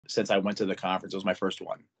since I went to the conference. It was my first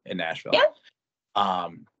one in Nashville. Yeah.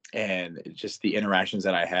 And just the interactions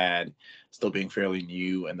that I had, still being fairly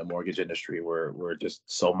new in the mortgage industry, were just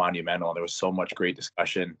so monumental. There was so much great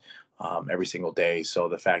discussion every single day. So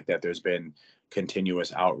the fact that there's been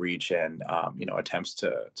continuous outreach and attempts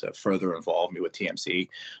to further involve me with TMC,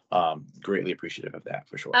 greatly appreciative of that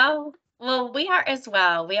for sure. Oh, well, we are as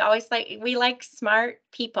well. We like smart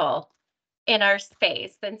people in our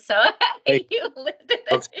space. And so Hey, you lived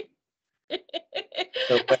folks, it.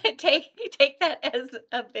 so, Take that as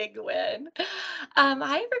a big win.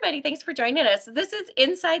 Hi, everybody. Thanks for joining us. This is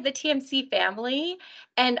Inside the TMC Family.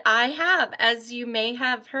 And I have, as you may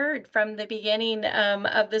have heard from the beginning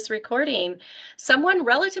of this recording, someone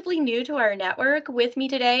relatively new to our network with me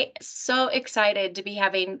today. So excited to be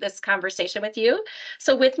having this conversation with you.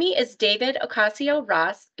 So with me is David Ocasio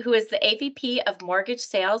Ross, who is the AVP of Mortgage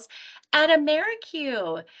Sales at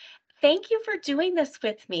AmeriCU. Thank you for doing this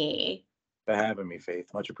with me. for having me,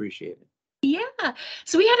 Faith. Much appreciated. Yeah.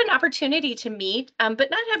 So we had an opportunity to meet, but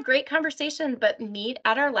not have great conversation, but meet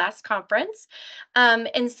at our last conference.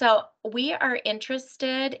 And so we are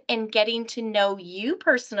interested in getting to know you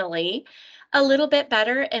personally a little bit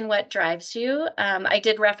better and what drives you. I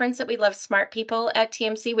did reference that we love smart people at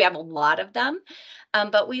TMC. We have a lot of them,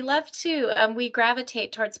 but we love to, we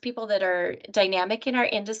gravitate towards people that are dynamic in our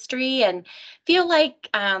industry and feel like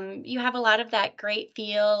you have a lot of that great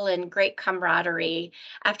feel and great camaraderie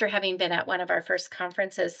after having been at one of our first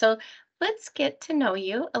conferences. So let's get to know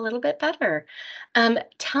you a little bit better.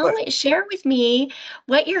 Share with me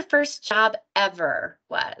what your first job ever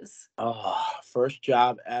was. Oh, first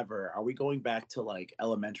job ever. Are we going back to like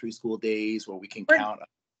elementary school days where we can We're- count a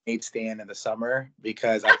eight stand in the summer?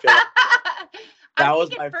 Because I feel like that I'm was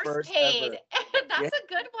thinking my first first paid. ever. That's Yeah, a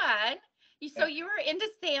good one. So yeah, you were into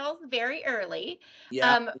sales very early.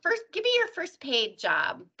 yeah. First, give me your first paid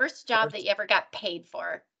job. First job that First you ever got paid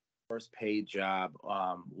for. first paid job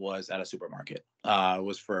was at a supermarket. It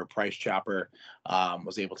was for a price chopper.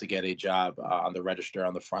 Was able to get a job on the register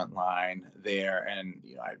on the front line there, and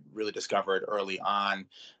I really discovered early on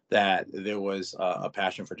that there was a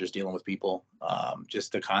passion for just dealing with people,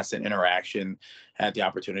 just the constant interaction. Had the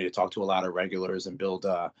opportunity to talk to a lot of regulars and build,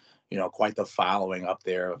 quite the following up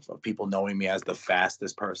there of people knowing me as the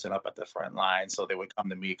fastest person up at the front line. So they would come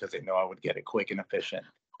to me because they know I would get it quick and efficient.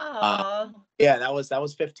 Uh, Oh. yeah, that was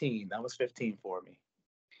 15. That was 15 for me.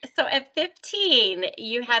 So at 15,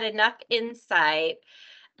 you had enough insight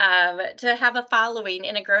to have a following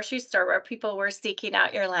in a grocery store where people were seeking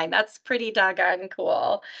out your line. That's pretty doggone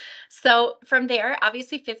cool. So from there,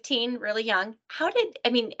 obviously 15, really young.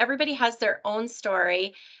 Everybody has their own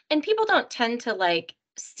story, and people don't tend to like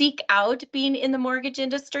seek out being in the mortgage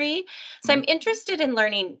industry. So I'm Mhm. interested in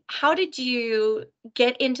learning, how did you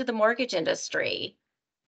get into the mortgage industry?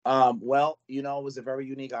 Well, it was a very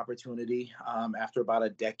unique opportunity. After about a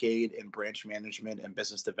decade in branch management and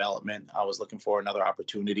business development, I was looking for another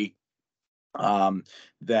opportunity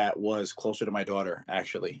that was closer to my daughter,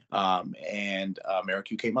 actually. And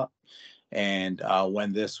AmeriCU came up. And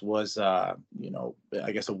when this was, I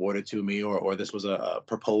guess awarded to me, or this was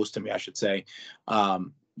proposed to me, I should say,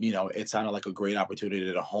 it sounded like a great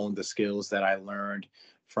opportunity to hone the skills that I learned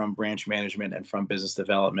from branch management and from business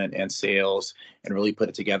development and sales, and really put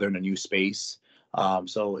it together in a new space.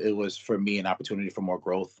 So it was for me an opportunity for more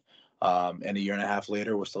growth. And a year and a half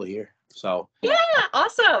later, we're still here. So Yeah,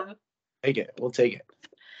 awesome. take it. We'll take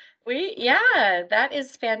it. Yeah, that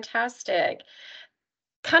is fantastic.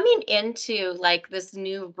 Coming into like this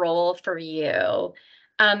new role for you,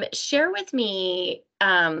 share with me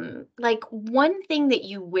like one thing that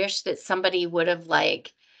you wish that somebody would have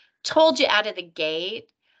like told you out of the gate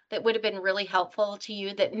that would have been really helpful to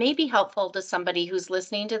you, that may be helpful to somebody who's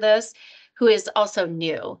listening to this who is also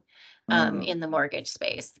new Mm. in the mortgage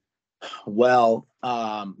space. Well,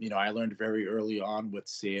 I learned very early on with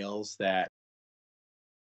sales that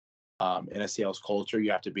in a sales culture,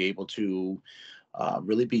 you have to be able to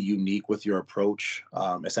really be unique with your approach.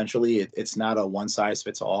 Essentially, it's not a one size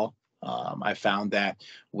fits all. I found that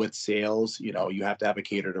with sales, you have to have a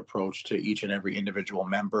catered approach to each and every individual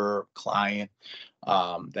member, client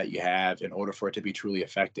that you have in order for it to be truly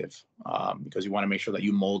effective. Because you want to make sure that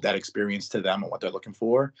you mold that experience to them and what they're looking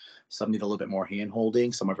for. Some need a little bit more hand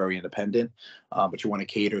holding, some are very independent, but you want to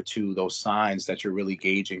cater to those signs that you're really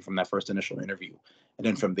gauging from that first initial interview. And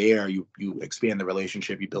then from there, you expand the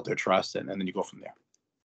relationship, you build their trust, and then you go from there.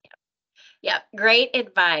 Yeah, great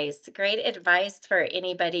advice. Great advice for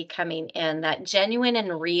anybody coming in. That genuine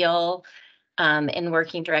and real, and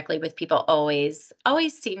working directly with people always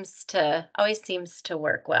seems to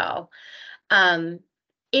work well. Um,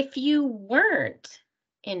 if you weren't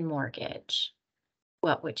in mortgage,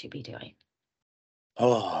 what would you be doing?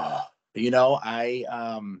 Oh, you know, I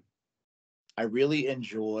really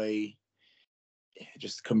enjoy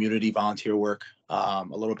just community volunteer work. A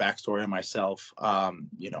little backstory on myself.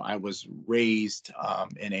 I was raised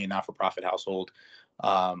in a not-for-profit household.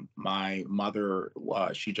 My mother,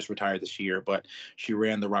 she just retired this year, but she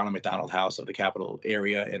ran the Ronald McDonald House of the Capital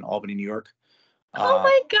area in Albany, New York. Oh Um,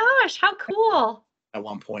 my gosh, how cool. at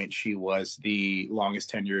one point, she was the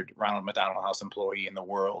longest tenured Ronald McDonald House employee in the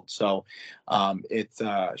world. So it's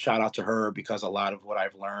shout out to her because a lot of what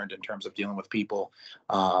I've learned in terms of dealing with people,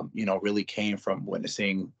 really came from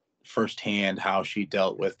witnessing firsthand how she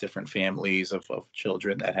dealt with different families of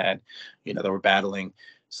children that had, that were battling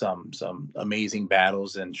some amazing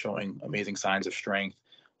battles and showing amazing signs of strength.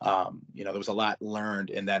 There was a lot learned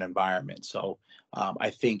in that environment. So I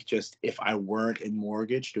think just if I weren't in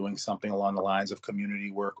mortgage, doing something along the lines of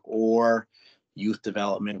community work or youth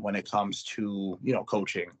development when it comes to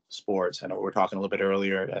coaching sports. I know we were talking a little bit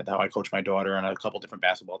earlier at how I coach my daughter on a couple different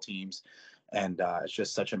basketball teams, and it's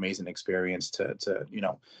just such an amazing experience to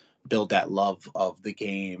build that love of the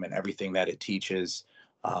game and everything that it teaches.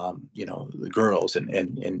 The girls and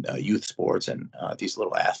youth sports and these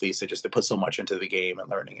little athletes that just to put so much into the game and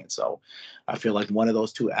learning it. So I feel like one of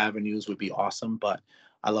those two avenues would be awesome, but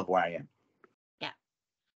I love where I am. Yeah.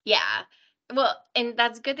 Yeah. Well, and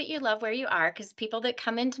that's good that you love where you are because people that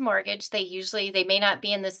come into mortgage, they may not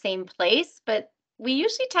be in the same place, but we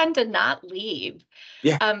usually tend to not leave.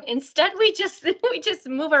 Yeah, Instead, we just we just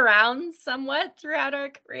move around somewhat throughout our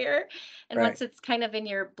career, and right. once it's kind of in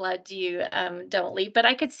your blood, you don't leave. But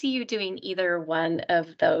I could see you doing either one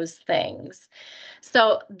of those things.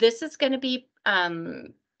 So this is going to be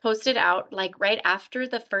posted out like right after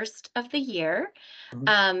the first of the year.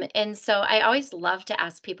 Mhm. And so I always love to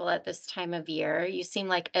ask people at this time of year. You seem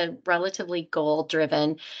like a relatively goal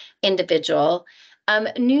driven individual.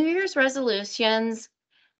 New Year's resolutions,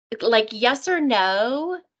 like yes or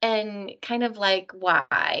no, and kind of like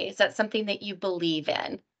why? Is that something that you believe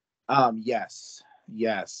in? Yes,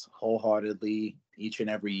 yes, wholeheartedly. Each and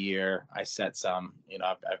every year, I set some.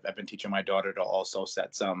 I've been teaching my daughter to also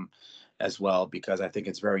set some as well because I think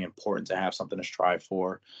it's very important to have something to strive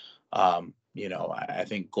for. I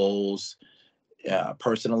think goals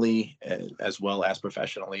personally as well as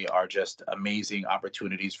professionally are just amazing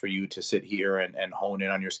opportunities for you to sit here and hone in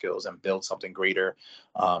on your skills and build something greater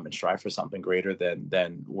and strive for something greater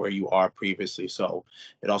than where you are previously. So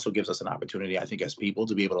it also gives us an opportunity, I think, as people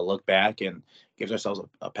to be able to look back and gives ourselves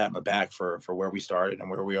a pat on the back for where we started and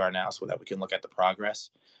where we are now so that we can look at the progress.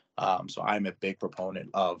 So I'm a big proponent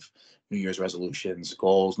of New Year's resolutions,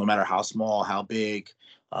 goals, no matter how small, how big.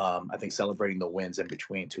 I think celebrating the wins in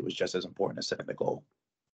between too is just as important as setting the goal.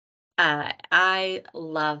 I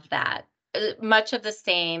love that. Much of the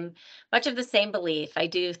same belief. I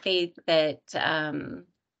do think that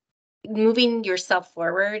moving yourself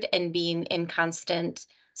forward and being in constant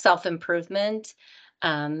self-improvement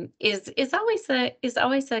is always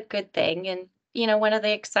a good thing, and one of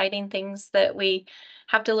the exciting things that we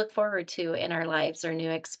have to look forward to in our lives are new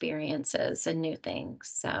experiences and new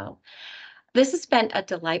things. So this has been a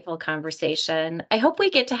delightful conversation. I hope we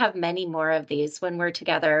get to have many more of these when we're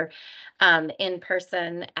together in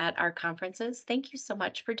person at our conferences. Thank you so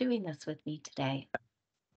much for doing this with me today.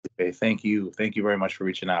 Okay, thank you very much for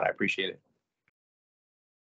reaching out. I appreciate it.